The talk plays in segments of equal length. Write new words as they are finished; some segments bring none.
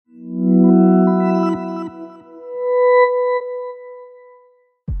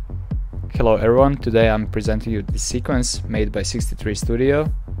Hello everyone, today I'm presenting you this sequence made by 63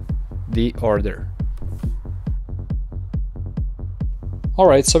 Studio, The Order.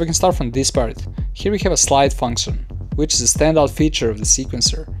 Alright, so we can start from this part. Here we have a slide function, which is a standout feature of the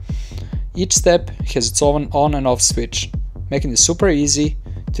sequencer. Each step has its own on and off switch, making it super easy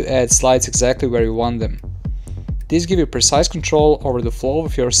to add slides exactly where you want them. These give you precise control over the flow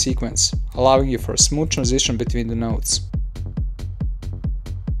of your sequence, allowing you for a smooth transition between the notes.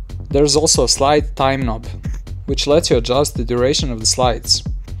 There is also a slide time knob, which lets you adjust the duration of the slides.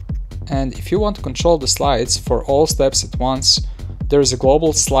 And if you want to control the slides for all steps at once, there is a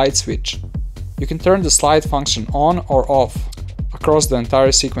global slide switch. You can turn the slide function on or off across the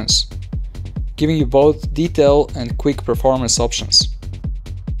entire sequence, giving you both detail and quick performance options.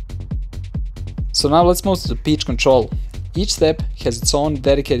 So now let's move to the pitch control. Each step has its own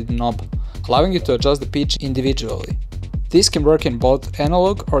dedicated knob, allowing you to adjust the pitch individually. This can work in both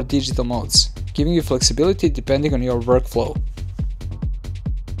analog or digital modes, giving you flexibility depending on your workflow.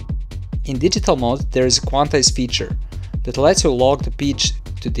 In digital mode, there is a quantize feature that lets you log the pitch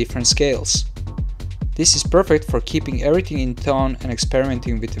to different scales. This is perfect for keeping everything in tone and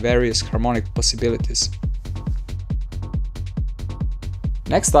experimenting with various harmonic possibilities.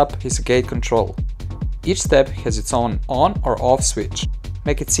 Next up is a gate control. Each step has its own on or off switch.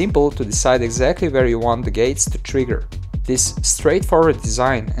 Make it simple to decide exactly where you want the gates to trigger. This straightforward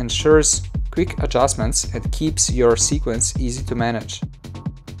design ensures quick adjustments and keeps your sequence easy to manage.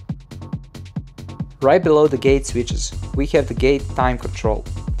 Right below the gate switches, we have the gate time control.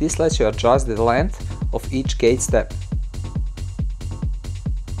 This lets you adjust the length of each gate step.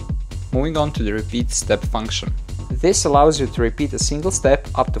 Moving on to the repeat step function. This allows you to repeat a single step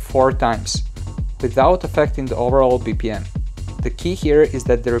up to 4 times, without affecting the overall BPM. The key here is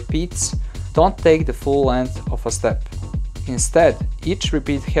that the repeats don't take the full length of a step. Instead, each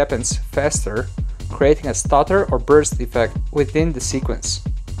repeat happens faster, creating a stutter or burst effect within the sequence.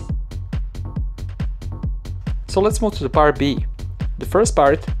 So let's move to the part B. The first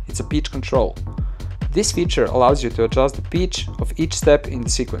part is a pitch control. This feature allows you to adjust the pitch of each step in the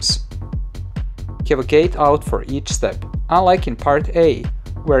sequence. You have a gate out for each step. Unlike in part A,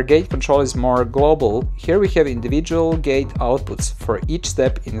 where gate control is more global, here we have individual gate outputs for each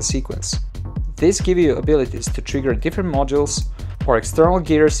step in the sequence. These give you abilities to trigger different modules or external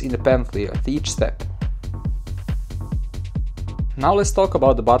gears independently at each step. Now let's talk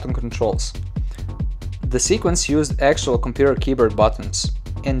about the button controls. The sequence used actual computer keyboard buttons,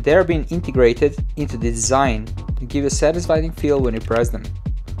 and they're being integrated into the design to give a satisfying feel when you press them.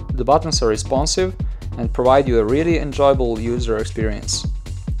 The buttons are responsive and provide you a really enjoyable user experience.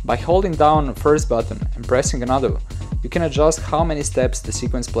 By holding down the first button and pressing another, you can adjust how many steps the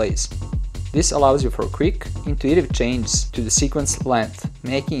sequence plays. This allows you for quick, intuitive changes to the sequence length,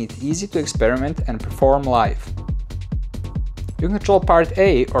 making it easy to experiment and perform live. You can control part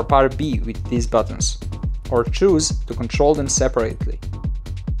A or part B with these buttons, or choose to control them separately.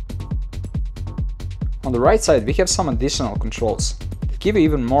 On the right side we have some additional controls that give you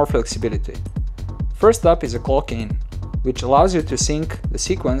even more flexibility. First up is a clock in, which allows you to sync the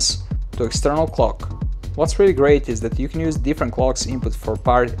sequence to external clock. What's really great is that you can use different clocks input for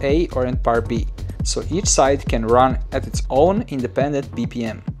part A or in part B, so each side can run at its own independent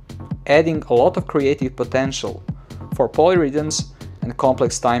BPM, adding a lot of creative potential for polyrhythms and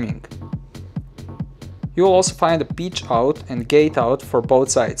complex timing. You will also find a pitch out and gate out for both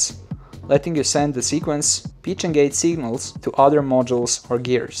sides, letting you send the sequence pitch and gate signals to other modules or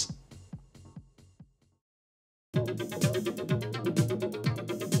gears.